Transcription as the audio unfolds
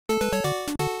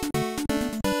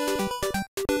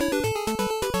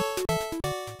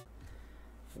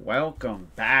welcome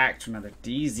back to another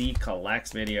DZ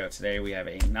Collects video. Today we have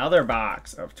another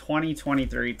box of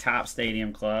 2023 Topps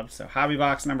Stadium Club. So hobby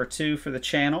box number 2 for the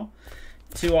channel.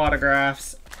 2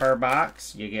 autographs per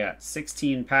box. You get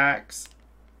 16 packs,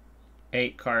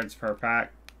 8 cards per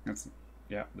pack.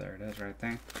 Yep, there it is right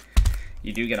there.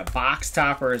 You do get a box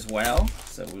topper as well,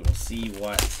 so we will see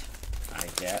what I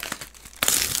get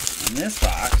in this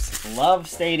box. Love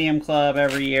Stadium Club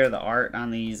every year. The art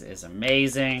on these is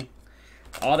amazing.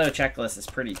 Auto checklist is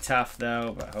pretty tough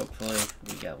though, but hopefully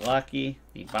we get lucky.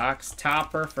 The box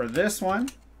topper for this one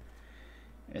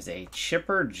is a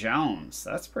Chipper Jones.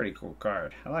 That's a pretty cool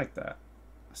card. I like that.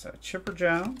 So Chipper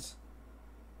Jones.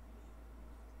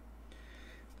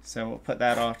 So we'll put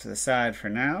that off to the side for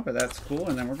now, but that's cool.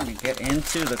 And then we're going to get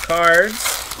into the cards.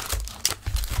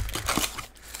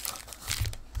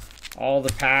 All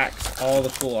the packs, all the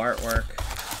cool artwork.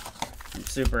 I'm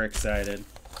super excited.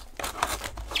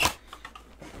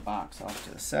 Put the box off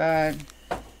to the side.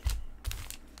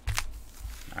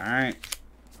 Alright.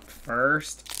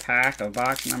 First pack of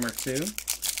box number 2.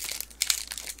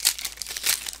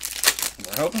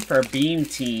 We're hoping for a Beam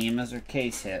Team as our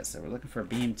case hit, so we're looking for a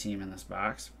Beam Team in this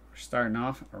box. We're starting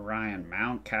off Ryan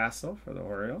Mountcastle for the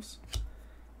Orioles.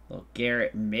 Little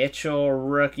Garrett Mitchell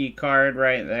rookie card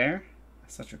right there.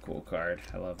 Such a cool card.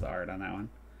 I love the art on that one.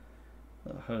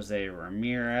 Little Jose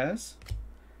Ramirez.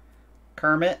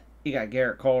 Kermit. You got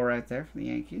Garrett Cole right there for the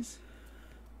Yankees.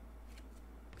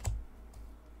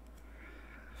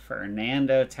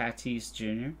 Fernando Tatis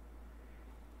Jr.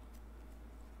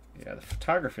 Yeah, the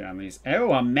photography on these.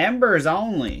 Oh, a members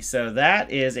only. So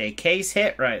that is a case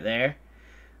hit right there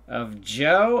of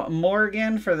Joe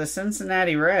Morgan for the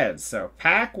Cincinnati Reds. So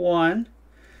pack 1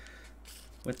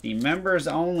 with the members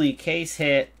only case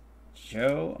hit,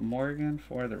 Joe Morgan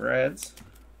for the Reds.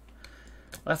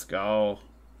 Let's go.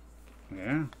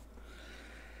 Yeah.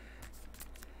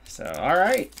 So, all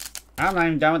right. I'm not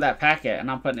even done with that packet, and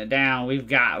I'm putting it down. We've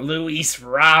got Luis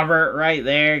Robert right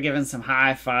there giving some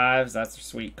high fives. That's a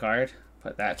sweet card.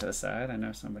 Put that to the side. I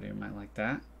know somebody who might like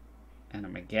that. And a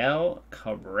Miguel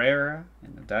Cabrera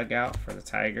in the dugout for the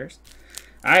Tigers.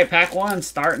 All right, pack 1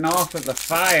 starting off with the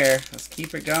fire. Let's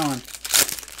keep it going.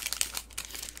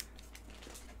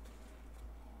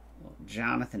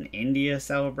 Jonathan India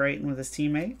celebrating with his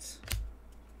teammates.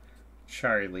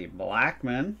 Charlie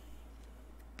Blackmon.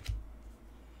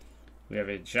 We have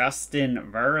a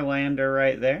Justin Verlander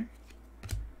right there.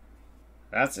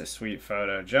 That's a sweet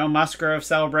photo. Joe Musgrove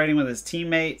celebrating with his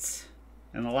teammates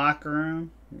in the locker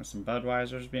room. With some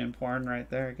Budweisers being poured right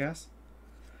there, I guess.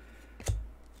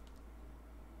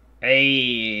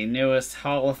 Hey, newest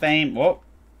Hall of Fame. Whoa.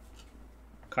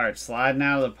 Card sliding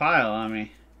out of the pile on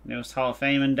me. Newest Hall of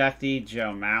Fame inductee,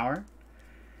 Joe Mauer.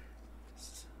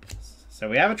 So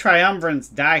we have a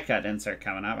Triumvirate die cut insert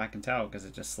coming up. I can tell because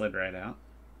it just slid right out.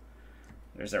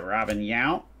 There's a Robin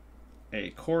Yount. A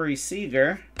Corey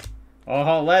Seager.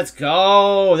 Oh, let's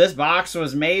go. This box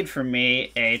was made for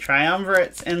me. A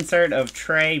Triumvirate insert of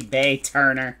Trey Bay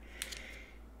Turner.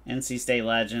 NC State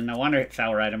legend. No wonder it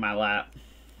fell right in my lap.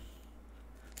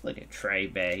 Look at Trey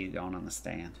Bay. He's going on the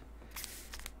stand.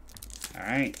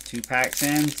 Alright, 2 packs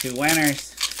in, 2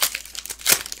 winners.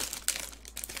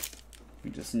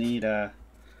 We just need a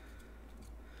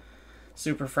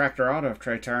Superfractor auto of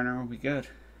Trey Turner. Will be good.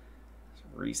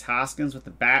 Rhys Hoskins with the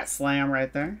bat slam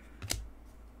right there.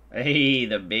 Hey,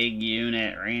 the big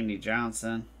unit, Randy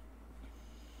Johnson.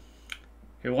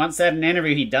 Who once said in an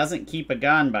interview he doesn't keep a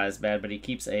gun by his bed, but he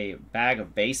keeps a bag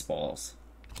of baseballs.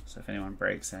 So if anyone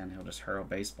breaks in, he'll just hurl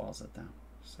baseballs at them.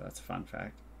 So that's a fun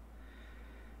fact.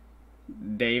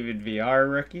 David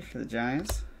VR rookie for the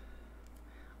Giants.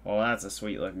 Well, that's a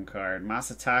sweet looking card.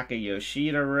 Masataka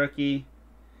Yoshida rookie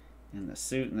in the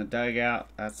suit in the dugout.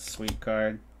 That's a sweet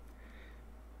card.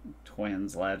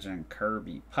 Twins legend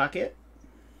Kirby Puckett.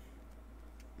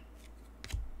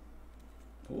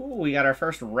 Ooh, we got our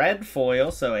first red foil.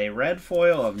 So a red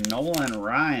foil of Nolan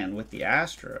Ryan with the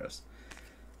Astros.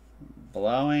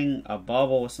 Blowing a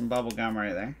bubble with some bubble gum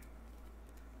right there.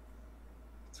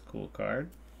 It's a cool card.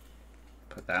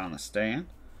 Put that on the stand.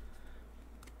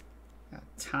 Got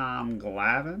Tom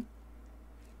Glavine.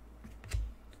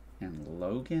 And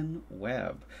Logan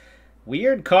Webb.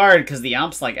 Weird card because the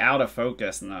ump's like out of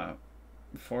focus in the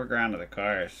foreground of the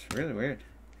card. It's really weird.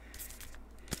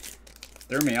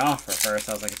 Threw me off at first.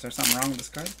 I was like, is there something wrong with this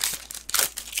card?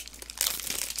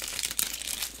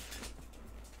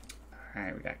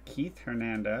 Alright, we got Keith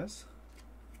Hernandez.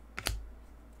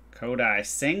 Kodai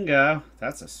Senga.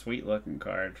 That's a sweet looking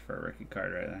card for a rookie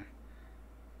card right there.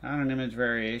 Not an image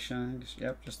variation.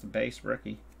 Yep, just a base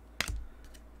rookie.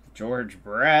 George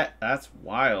Brett. That's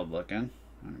wild looking.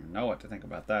 I don't even know what to think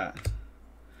about that.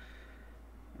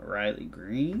 Riley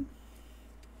Green.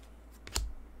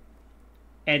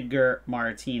 Edgar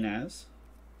Martinez.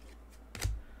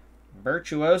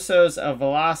 Virtuosos of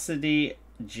Velocity,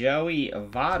 Joey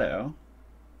Votto.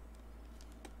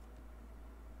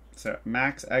 So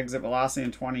max exit velocity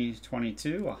in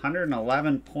 2022,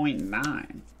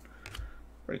 111.9.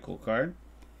 Pretty cool card.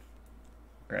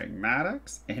 Greg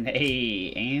Maddux. And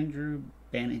a Andrew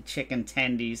Bennett Chicken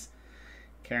Tendies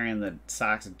carrying the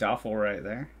Sox duffel right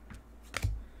there.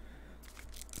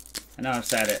 I know I've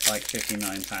said it like 50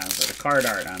 million times, but the card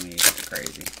art on these is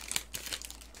crazy.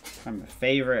 My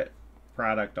favorite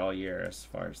product all year as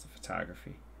far as the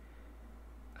photography.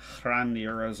 Randy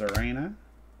Rosarena.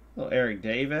 Little Eric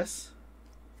Davis.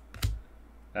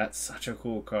 That's such a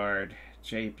cool card.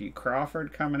 J.P.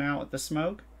 Crawford coming out with the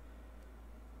smoke.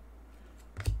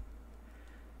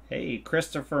 Hey,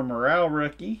 Christopher Morel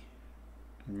rookie.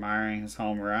 Admiring his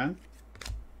home run.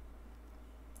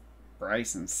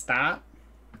 Bryson Stott.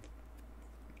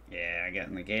 Yeah,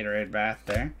 getting the Gatorade bath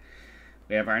there.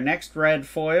 We have our next red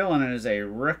foil, and it is a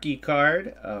rookie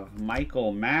card of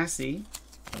Michael Massey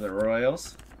of the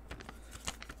Royals.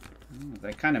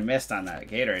 They kind of missed on that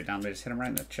Gatorade down. They just hit him right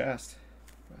in the chest.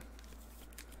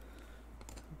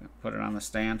 Put it on the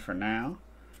stand for now.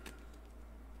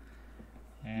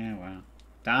 And wow.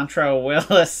 Dontrelle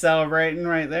Willis celebrating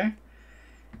right there.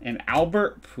 And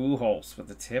Albert Pujols with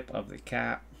the tip of the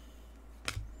cap.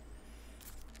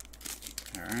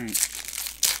 All right.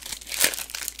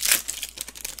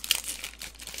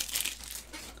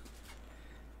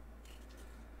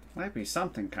 Might be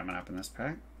something coming up in this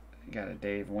pack. You got a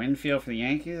Dave Winfield for the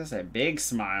Yankees. That's a big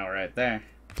smile right there.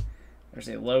 There's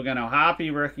a Logan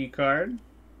O'Hoppe rookie card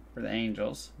for the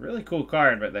Angels. Really cool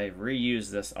card, but they've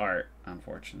reused this art,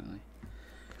 unfortunately.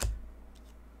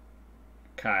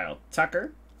 Kyle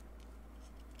Tucker.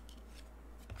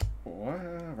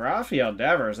 Wow. Rafael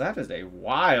Devers. That is a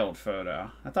wild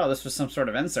photo. I thought this was some sort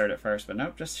of insert at first, but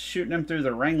nope. Just shooting him through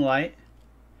the ring light.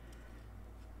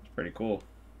 It's pretty cool.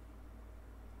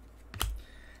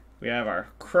 We have our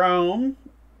Chrome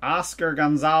Oscar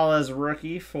Gonzalez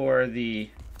rookie for the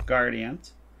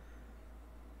Guardians.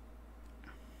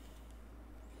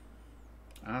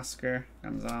 Oscar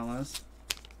Gonzalez.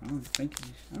 I don't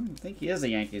think he is a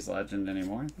Yankees legend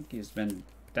anymore. I think he's been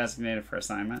designated for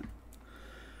assignment.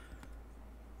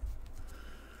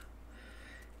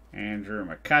 Andrew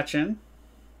McCutchen.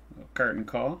 Little curtain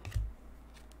call.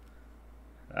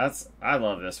 I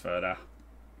love this photo.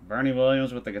 Bernie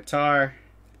Williams with the guitar.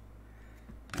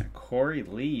 And Corey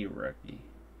Lee rookie.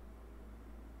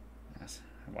 Yes.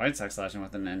 White Sox legend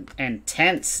with an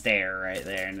intense stare right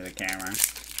there into the camera.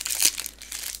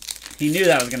 He knew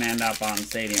that was going to end up on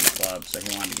Stadium Club, so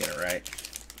he wanted to get it right.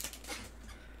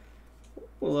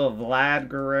 A little Vlad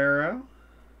Guerrero.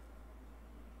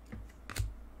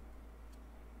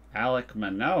 Alek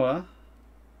Manoah.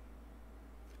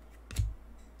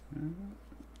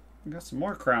 We got some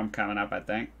more chrome coming up, I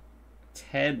think.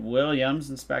 Ted Williams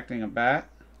inspecting a bat.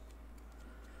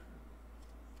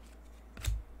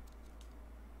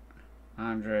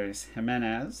 Andres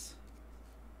Jimenez.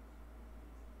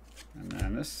 And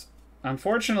then this,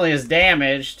 unfortunately, is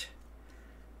damaged.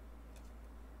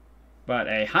 But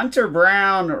a Hunter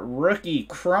Brown rookie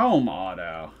chrome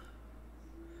auto.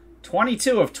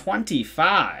 22 of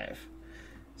 25.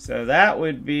 So that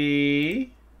would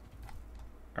be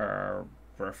our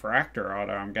refractor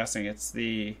auto. I'm guessing it's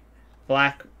the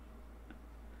black.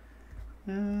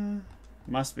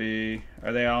 Must be.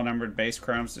 Are they all numbered base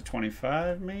chromes to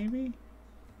 25, maybe?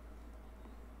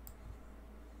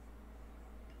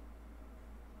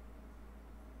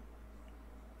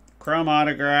 Chrome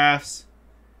autographs.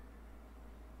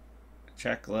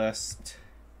 Checklist.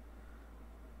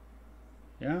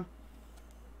 Yeah.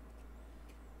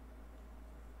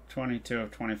 22 of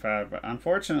 25. But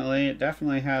unfortunately, it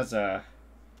definitely has a...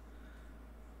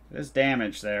 There's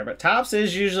damage there. But Topps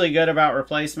is usually good about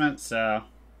replacements, so...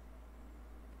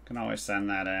 Can always send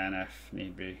that in if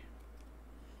need be.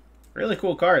 Really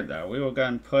cool card, though. We will go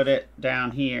and put it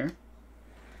down here.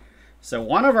 So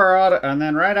one of our auto, and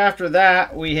then right after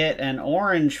that, we hit an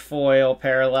orange foil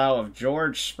parallel of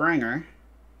George Springer.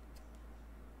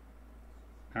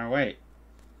 Oh, wait.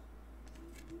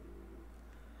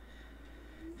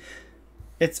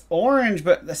 It's orange,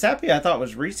 but the sepia I thought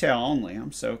was retail only.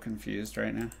 I'm so confused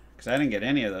right now because I didn't get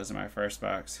any of those in my first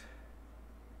box.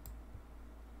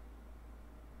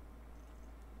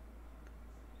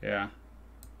 Yeah.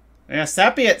 Yeah,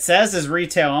 sepia it says is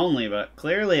retail only, but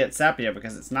clearly it's sepia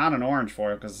because it's not an orange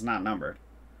foil because it's not numbered.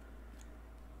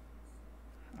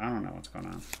 I don't know what's going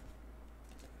on.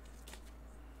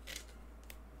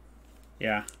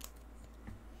 Yeah.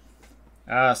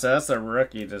 So that's a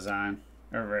rookie design.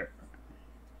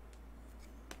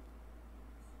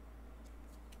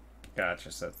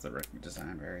 Gotcha, so that's the rookie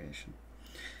design variation.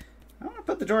 I want to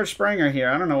put the George Springer here.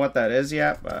 I don't know what that is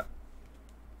yet, but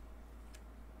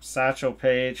Satchel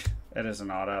Paige. It is an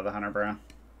auto of the Hunter Brown.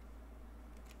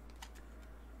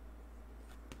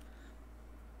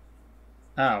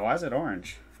 Oh, why is it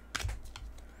orange?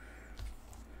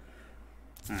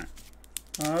 Alright.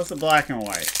 Well, it's a black and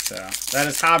white, so that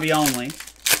is hobby only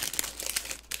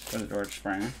for the George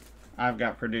Springer. I've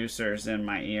got producers in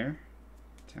my ear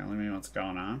telling me what's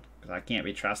going on, because I can't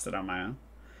be trusted on my own.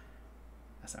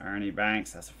 That's Ernie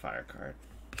Banks. That's a fire card.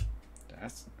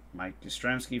 That's Mike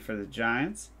Yastrzemski for the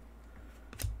Giants.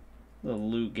 A little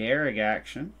Lou Gehrig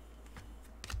action.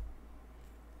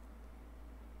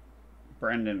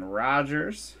 Brendan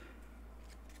Rodgers.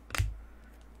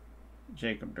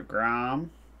 Jacob deGrom.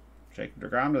 Jacob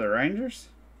deGrom to the Rangers.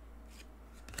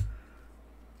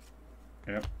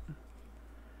 Yep.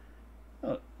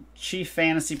 Oh, Chief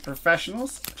Fantasy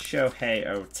Professionals. Shohei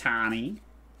Ohtani.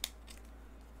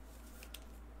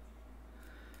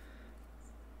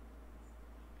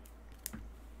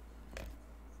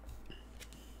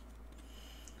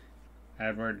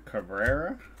 Edward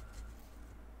Cabrera.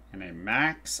 And a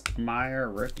Max Meyer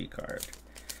rookie card.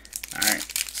 Alright,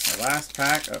 the last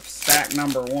pack of stack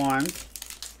number 1.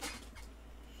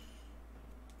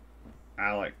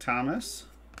 Alec Thomas.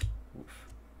 Oof.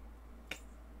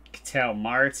 Ketel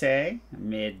Marte,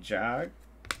 mid jog.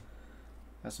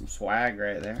 Got some swag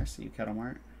right there. See you, Ketel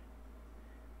Marte.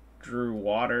 Drew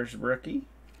Waters rookie.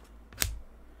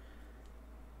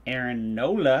 Aaron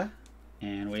Nola.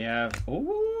 And we have,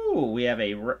 we have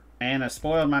and I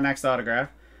spoiled my next autograph.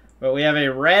 But we have a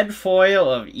red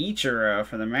foil of Ichiro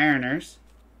for the Mariners.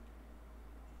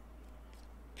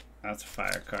 That's a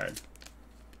fire card.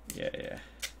 Yeah.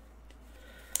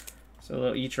 So a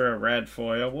little Ichiro red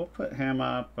foil. We'll put him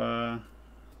up. We'll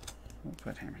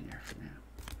put him here for now.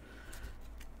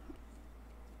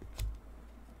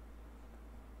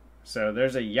 So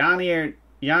there's a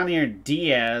Yanier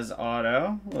Diaz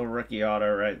auto. A little rookie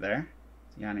auto right there.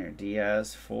 Yanier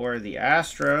Diaz for the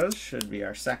Astros. Should be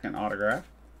our second autograph.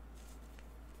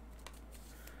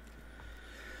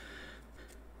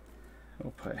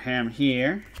 We'll put him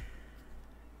here.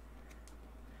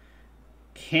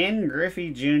 Ken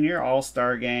Griffey Jr.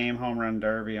 All-Star Game Home Run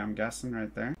Derby, I'm guessing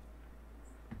right there.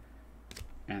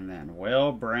 And then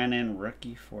Will Brennan,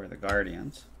 rookie for the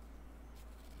Guardians.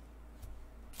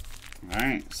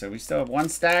 Alright, so we still have one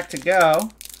stack to go.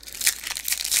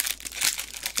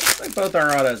 Looks like both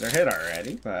our autos are hit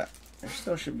already, but there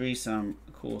still should be some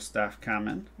cool stuff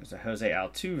coming. There's a Jose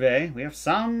Altuve. We have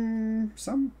some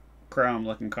chrome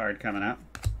looking card coming up.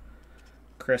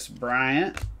 Chris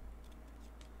Bryant.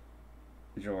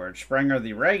 George Springer,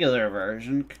 the regular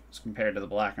version as compared to the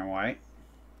black and white.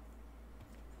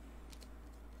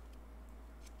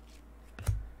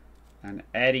 And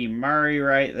Eddie Murray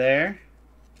right there.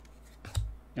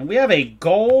 And we have a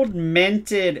gold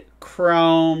minted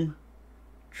chrome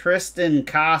Triston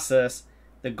Casas.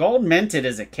 The gold minted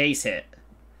is a case hit.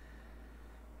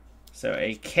 So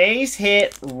a case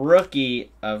hit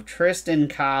rookie of Triston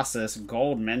Casas,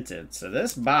 gold minted. So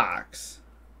this box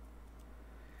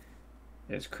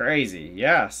is crazy.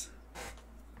 Yes.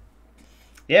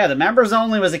 Yeah, the members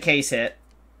only was a case hit.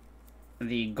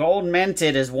 The gold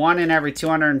minted is 1 in every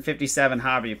 257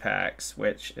 hobby packs,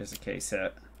 which is a case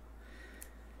hit.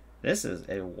 This is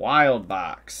a wild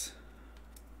box.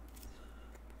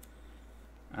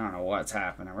 I don't know what's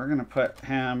happening. We're going to put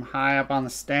him high up on the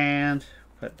stand.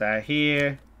 Put that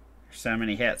here. There's so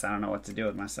many hits, I don't know what to do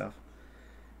with myself.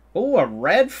 Oh, a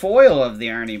red foil of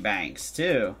the Ernie Banks,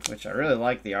 too. Which I really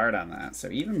like the art on that. So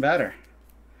even better.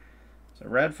 So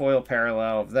red foil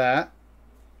parallel of that.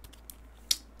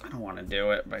 I don't want to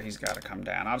do it, but he's got to come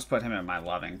down. I'll just put him in my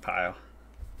loving pile.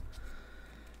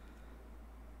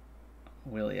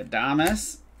 Willie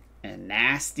Adames. And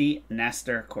nasty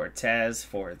Nestor Cortez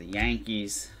for the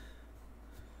Yankees.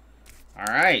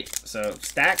 Alright, so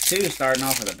stack 2 starting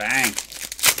off with a bang.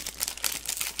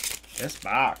 This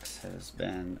box has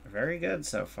been very good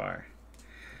so far.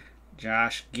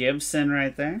 Josh Gibson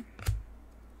right there.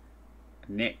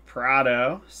 Nick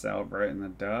Prado celebrating the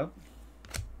dub.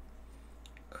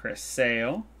 Chris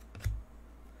Sale.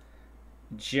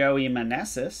 Joey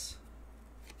Meneses.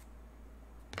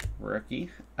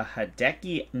 Rookie. A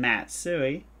Hideki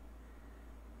Matsui.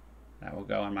 That will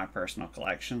go in my personal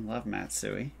collection. Love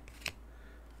Matsui.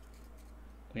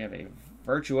 We have a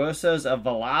Virtuosos of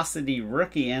Velocity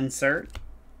rookie insert.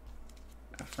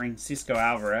 Francisco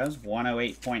Alvarez,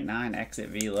 108.9 exit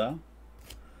velo.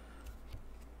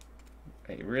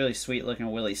 A really sweet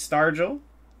looking Willie Stargell.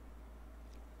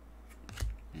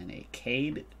 And a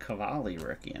Cade Cavalli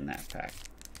rookie in that pack.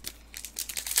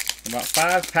 About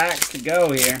 5 packs to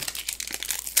go here.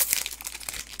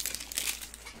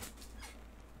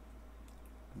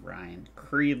 Ryan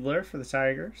Kreidler for the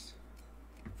Tigers.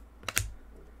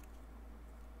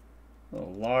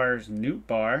 Little Lars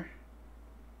Nootbaar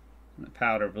in the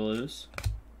Powder Blues.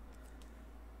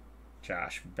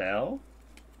 Josh Bell.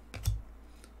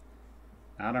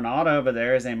 Not an auto, but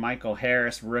there is a Michael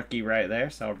Harris rookie right there,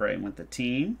 celebrating with the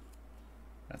team.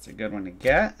 That's a good one to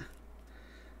get.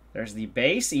 There's the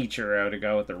base Ichiro to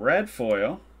go with the red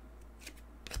foil.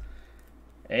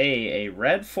 A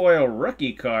red foil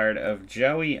rookie card of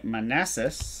Joey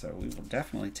Meneses, so we will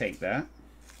definitely take that.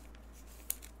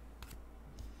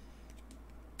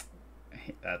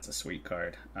 That's a sweet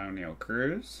card. O'Neal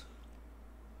Cruz.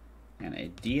 And a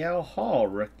DL Hall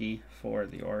rookie for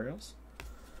the Orioles.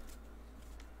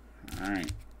 All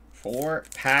right, 4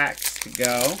 packs to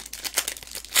go.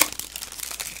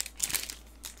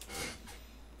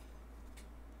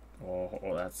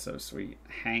 Oh, that's so sweet.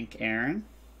 Hank Aaron.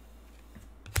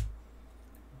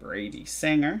 Brady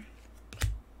Singer.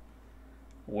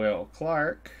 Will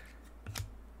Clark.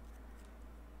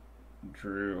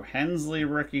 Drew Hensley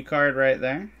rookie card right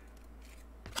there.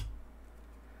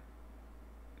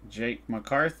 Jake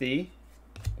McCarthy.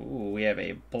 Ooh, we have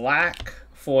a black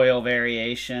foil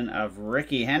variation of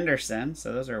Ricky Henderson.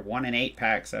 So those are 1 in 8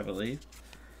 packs, I believe.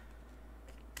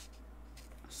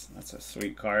 So that's a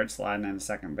sweet card, sliding into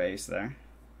second base there.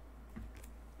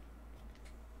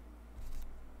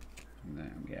 And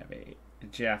then we have a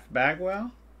Jeff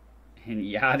Bagwell and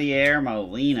Yadier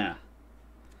Molina.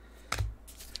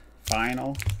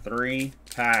 Final 3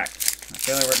 packs. I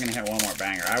feel like we're going to hit one more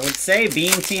banger. I would say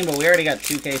Beam Team, but we already got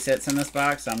 2 case hits in this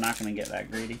box, so I'm not going to get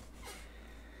that greedy.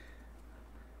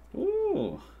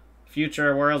 Ooh.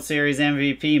 Future World Series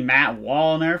MVP Matt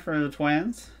Wallner for the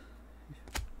Twins.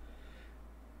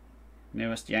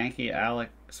 Newest Yankee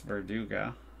Alex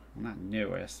Verdugo. Well, not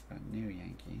newest, but new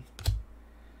Yankee.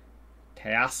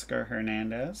 Teoscar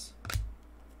Hernandez.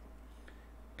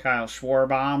 Kyle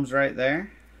Schwarbaum's right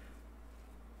there.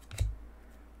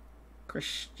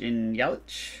 Christian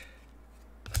Yelich.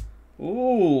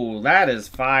 Ooh, that is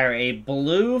fire. A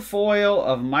blue foil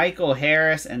of Michael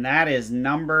Harris, and that is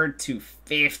numbered to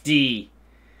 50.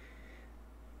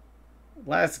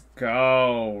 Let's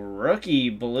go. Rookie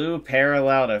blue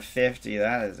parallel to 50.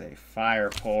 That is a fire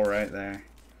pull right there.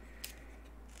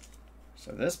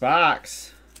 So this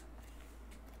box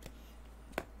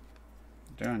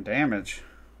doing damage.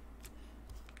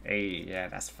 Hey, yeah,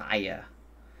 that's fire.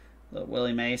 Little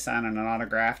Willie May signing an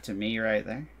autograph to me right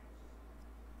there.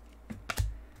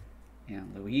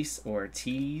 And Luis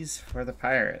Ortiz for the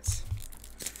Pirates.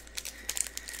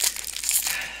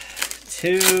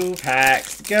 2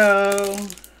 packs to go.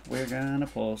 We're gonna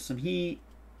pull some heat.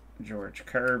 George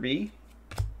Kirby.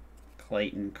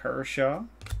 Clayton Kershaw.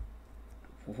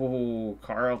 Ooh,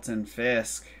 Carlton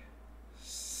Fisk.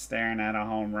 Staring at a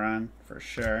home run for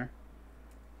sure.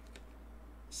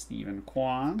 Stephen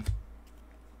Kwan.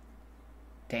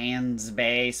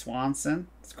 Dansby Swanson.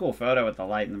 It's a cool photo with the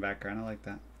light in the background. I like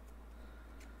that.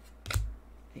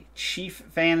 The Chief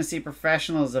Fantasy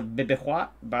Professionals of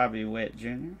Bobby Witt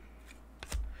Jr.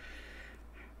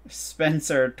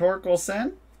 Spencer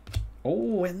Torkelson.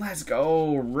 Oh, and let's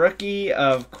go. Rookie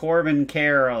of Corbin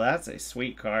Carroll. That's a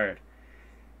sweet card.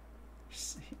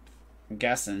 I'm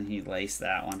guessing he laced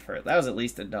that one for it. That was at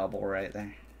least a double right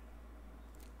there.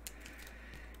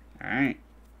 All right.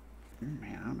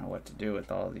 Man, I don't know what to do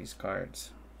with all these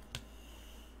cards.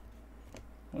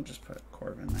 We'll just put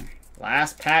Corbin there.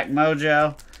 Last pack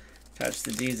mojo. Touch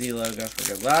the DZ logo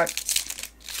for good luck.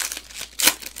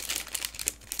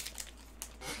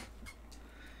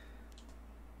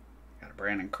 Got a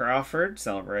Brandon Crawford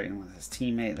celebrating with his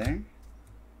teammate there.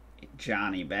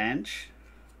 Johnny Bench.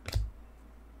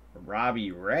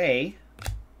 Robbie Ray.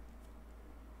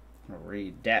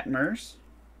 Reed Detmers.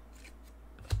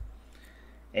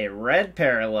 A red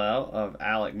parallel of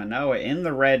Alek Manoah in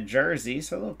the red jersey,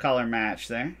 so a little color match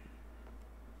there.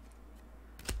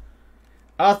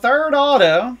 A third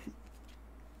auto.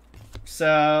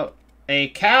 So, a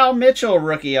Cal Mitchell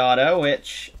rookie auto,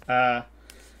 which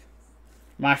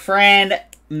my friend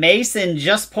Mason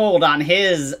just pulled on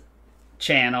his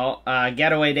channel,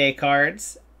 Getaway Day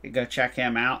Cards. Go check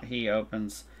him out. He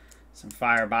opens some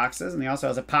fire boxes, and he also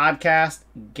has a podcast,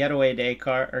 Getaway Day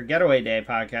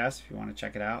podcast, if you want to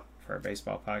check it out for a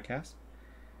baseball podcast.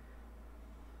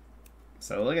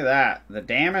 So look at that. The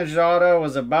damaged auto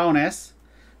was a bonus.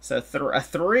 So a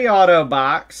 3 auto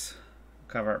box.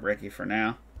 Cover up Ricky for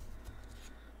now.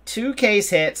 2 case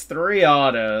hits, 3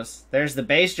 autos. There's the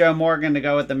base Joe Morgan to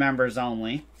go with the members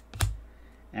only.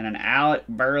 And an Alec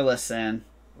Burleson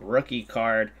rookie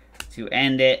card to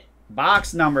end it.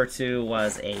 Box number 2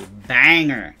 was a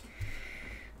banger.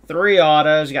 3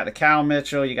 autos. You got the Cal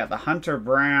Mitchell. You got the Hunter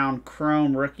Brown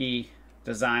Chrome rookie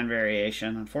design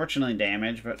variation. Unfortunately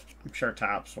damaged, but I'm sure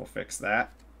Topps will fix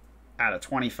that. Out of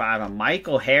 25. A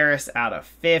Michael Harris out of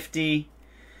 50.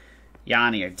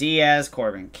 Yanier Diaz,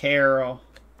 Corbin Carroll.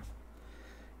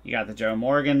 You got the Joe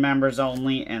Morgan members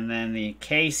only. And then the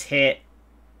case hit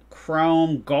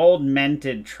Chrome gold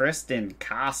minted Tristan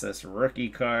Casas rookie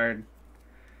card.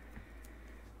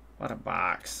 What a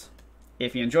box.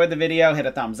 If you enjoyed the video, hit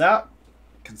a thumbs up.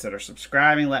 Consider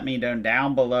subscribing. Let me know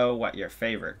down below what your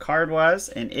favorite card was.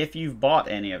 And if you've bought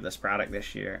any of this product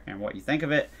this year and what you think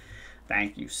of it.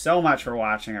 Thank you so much for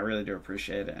watching. I really do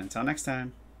appreciate it. Until next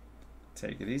time,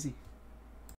 take it easy.